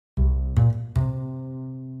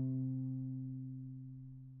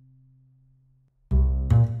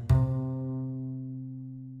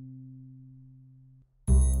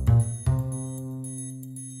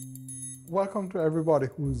Welcome to everybody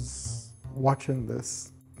who's watching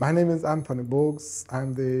this. My name is Anthony Bogues.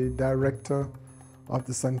 I'm the director of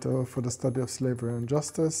the Center for the Study of Slavery and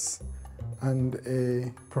Justice and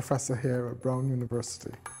a professor here at Brown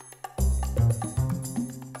University.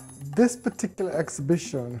 This particular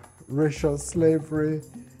exhibition, Racial Slavery,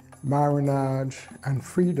 Marronage, and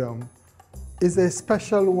Freedom, is a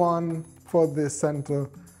special one for the Center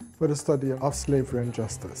for the Study of Slavery and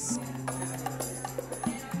Justice.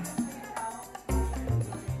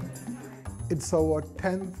 It's our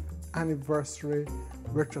 10th anniversary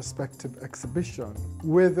retrospective exhibition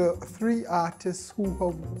with 3 artists who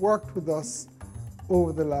have worked with us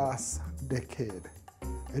over the last decade: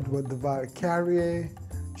 Edouard Duval-Carrié,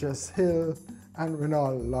 Jess Hill, and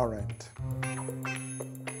Rénold Laurent.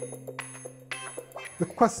 The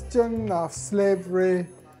question of slavery,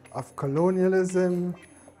 of colonialism,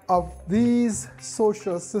 of these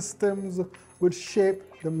social systems which shape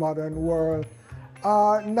the modern world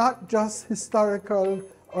are not just historical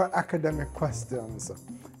or academic questions.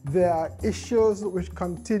 They are issues which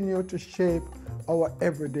continue to shape our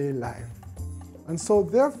everyday life. And so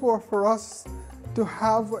therefore for us to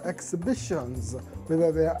have exhibitions,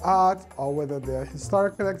 whether they're art or whether they're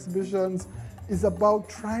historical exhibitions, is about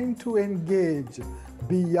trying to engage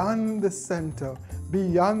beyond the center,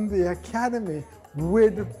 beyond the academy,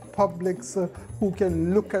 with publics who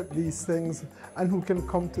can look at these things and who can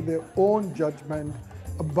come to their own judgment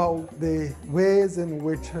about the ways in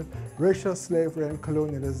which racial slavery and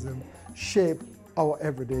colonialism shape our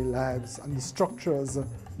everyday lives and the structures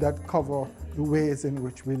that cover the ways in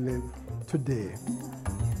which we live today.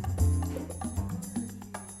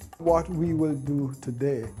 What we will do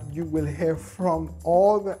today, you will hear from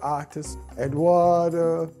all the artists,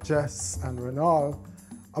 Edouard, Jess, and Rénold,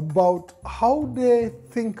 about how they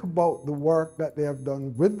think about the work that they have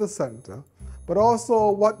done with the center, but also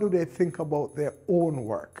what do they think about their own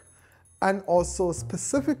work, and also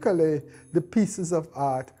specifically the pieces of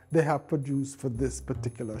art they have produced for this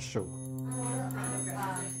particular show.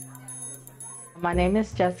 My name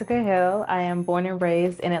is Jessica Hill. I am born and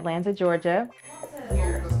raised in Atlanta, Georgia.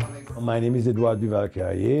 My name is Edouard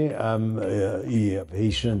Duval-Carrié. I'm a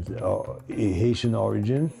Haitian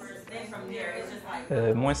origin.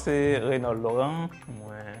 Moi, c'est Rénold Laurent.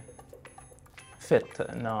 Moi, fait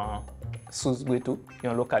dans Souzbretou,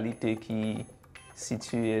 une localité qui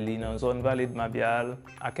située dans la zone vallée de Mabial,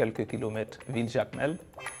 à quelques kilomètres de Ville-Jacmel.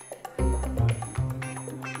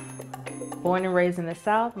 Born and raised in the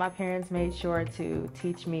South, my parents made sure to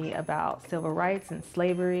teach me about civil rights and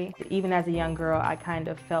slavery. Even as a young girl, I kind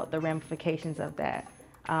of felt the ramifications of that.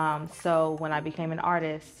 So when I became an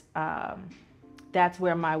artist, that's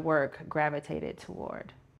where my work gravitated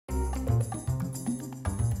toward.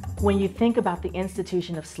 When you think about the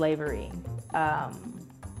institution of slavery,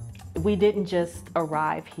 we didn't just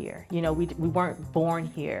arrive here. You know, we weren't born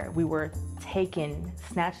here. We were taken,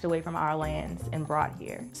 snatched away from our lands and brought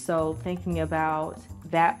here. So thinking about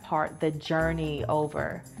that part, the journey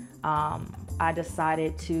over, I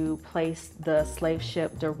decided to place the slave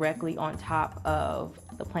ship directly on top of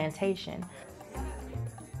the plantation.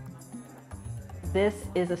 This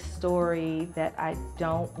is a story that I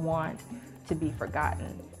don't want to be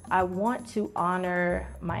forgotten. I want to honor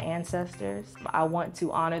my ancestors. I want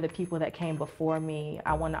to honor the people that came before me.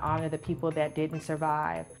 I want to honor the people that didn't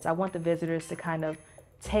survive. So I want the visitors to kind of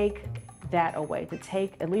take that away, to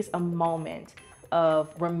take at least a moment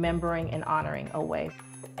of remembering and honoring away.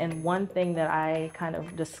 And one thing that I kind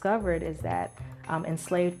of discovered is that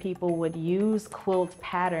enslaved people would use quilt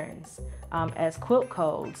patterns as quilt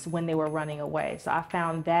codes when they were running away. So I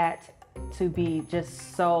found that to be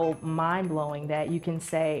just so mind-blowing that you can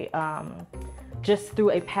say just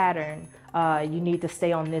through a pattern, you need to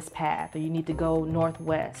stay on this path, or you need to go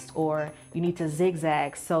northwest, or you need to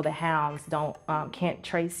zigzag so the hounds can't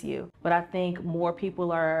trace you. But I think more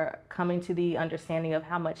people are coming to the understanding of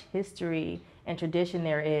how much history and tradition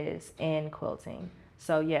there is in quilting.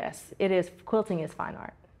 So yes, quilting is fine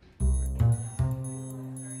art.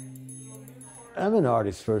 I'm an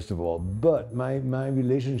artist, first of all, but my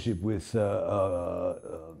relationship with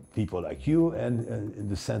people like you and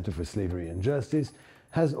the Center for Slavery and Justice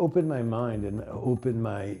has opened my mind and opened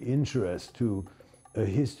my interest to a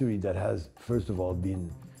history that has, first of all,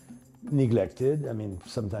 been neglected. I mean,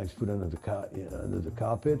 sometimes put under the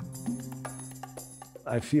carpet.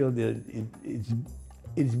 I feel that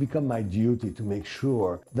it's become my duty to make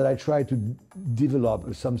sure that I try to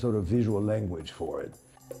develop some sort of visual language for it.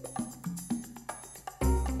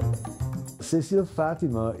 Cecile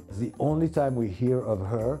Fatima, the only time we hear of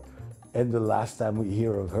her, and the last time we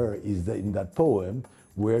hear of her is in that poem,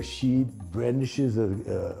 where she brandishes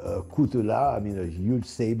a coutelas, I mean a huge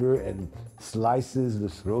saber, and slices the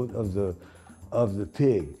throat of the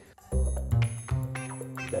pig.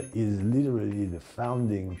 That is literally the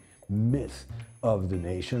founding myth of the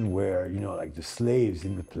nation, where, you know, like the slaves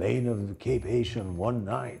in the plain of the Cape Haitian one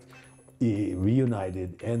night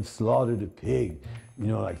reunited and slaughtered a pig, you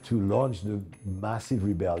know, like to launch the massive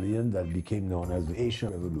rebellion that became known as the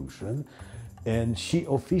Haitian Revolution. And she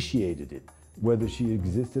officiated it. Whether she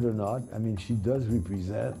existed or not, I mean, she does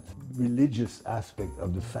represent religious aspect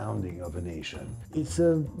of the founding of a nation. It's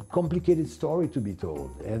a complicated story to be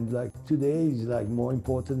told, and like today is like more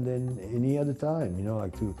important than any other time, you know,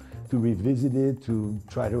 like to revisit it, to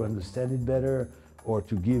try to understand it better, or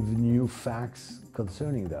to give new facts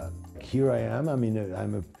concerning that. Here I am, I mean,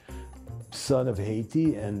 I'm a son of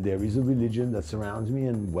Haiti, and there is a religion that surrounds me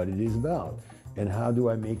and what it is about. And how do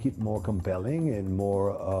I make it more compelling and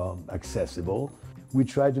more accessible? We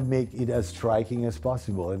try to make it as striking as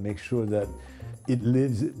possible and make sure that it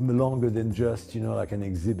lives longer than just, you know, like an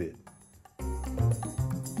exhibit.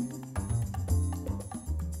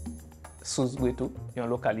 Souzouetou, une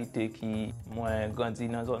localité qui moi grandi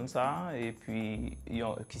dans zone ça et puis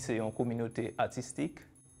qui c'est une communauté artistique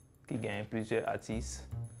qui gagne plusieurs artistes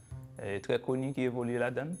très connus qui évoluent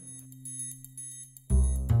là-dedans.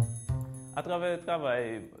 À travers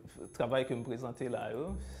le travail que je me présente là,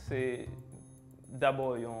 c'est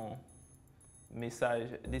d'abord un message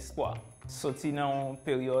d'espoir. Sorti dans une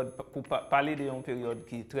période, pour parler d'une période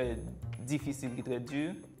qui est très difficile, qui est très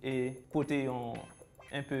dure, et côté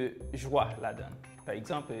un peu joie là-dedans. Par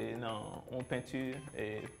exemple, dans une peinture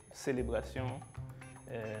et célébration,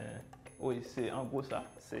 oui, c'est en gros ça.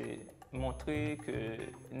 C'est montrer que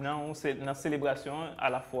dans la célébration, à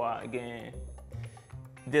la fois, il y a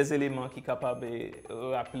des éléments qui sont capables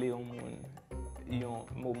de rappeler au monde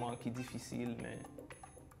un moment qui est difficile, mais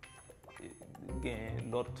il y a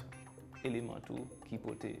d'autres éléments qui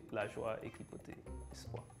portent la joie et qui portent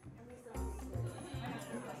l'espoir.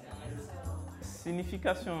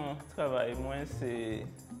 Signification du travail, moi,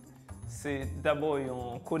 c'est d'abord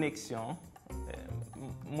une connexion.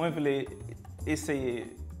 Moi, je voulais essayer de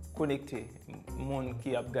connecter le monde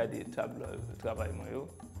qui a regardé le travail.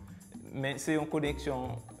 Mais c'est une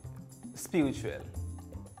connexion spirituelle.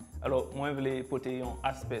 Alors, moi, je voulais porter un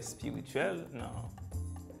aspect spirituel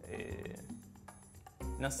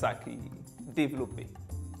dans ça qui est développé,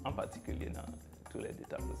 en particulier dans tous les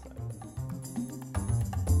détails de ça.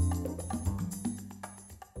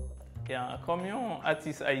 Comme un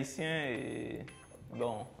artiste haïtien,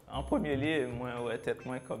 bon, en premier lieu, moi, peut-être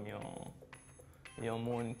moins comme un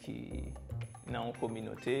monde qui est dans une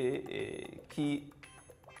communauté et qui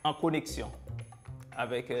en connexion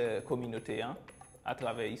avec la communauté, à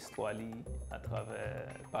travers l'histoire, à travers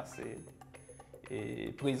le passé,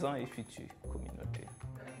 et présent et futur communauté.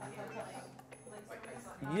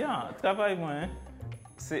 Travail, moi,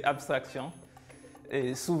 c'est abstraction.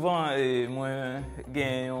 Et souvent, moi,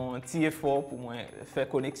 j'ai un petit effort pour moi faire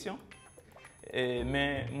connexion.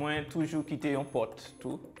 Mais moi, toujours quitter une porte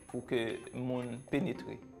pour que le monde pénètre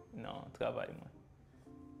dans le travail.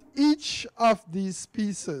 Each of these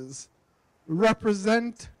pieces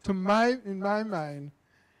represent, in my mind,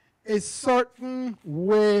 a certain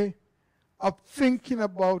way of thinking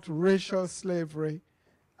about racial slavery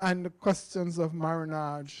and the questions of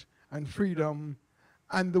marronage and freedom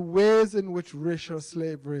and the ways in which racial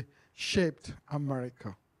slavery shaped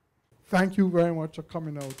America. Thank you very much for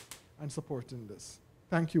coming out and supporting this.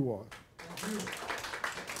 Thank you all. Thank you.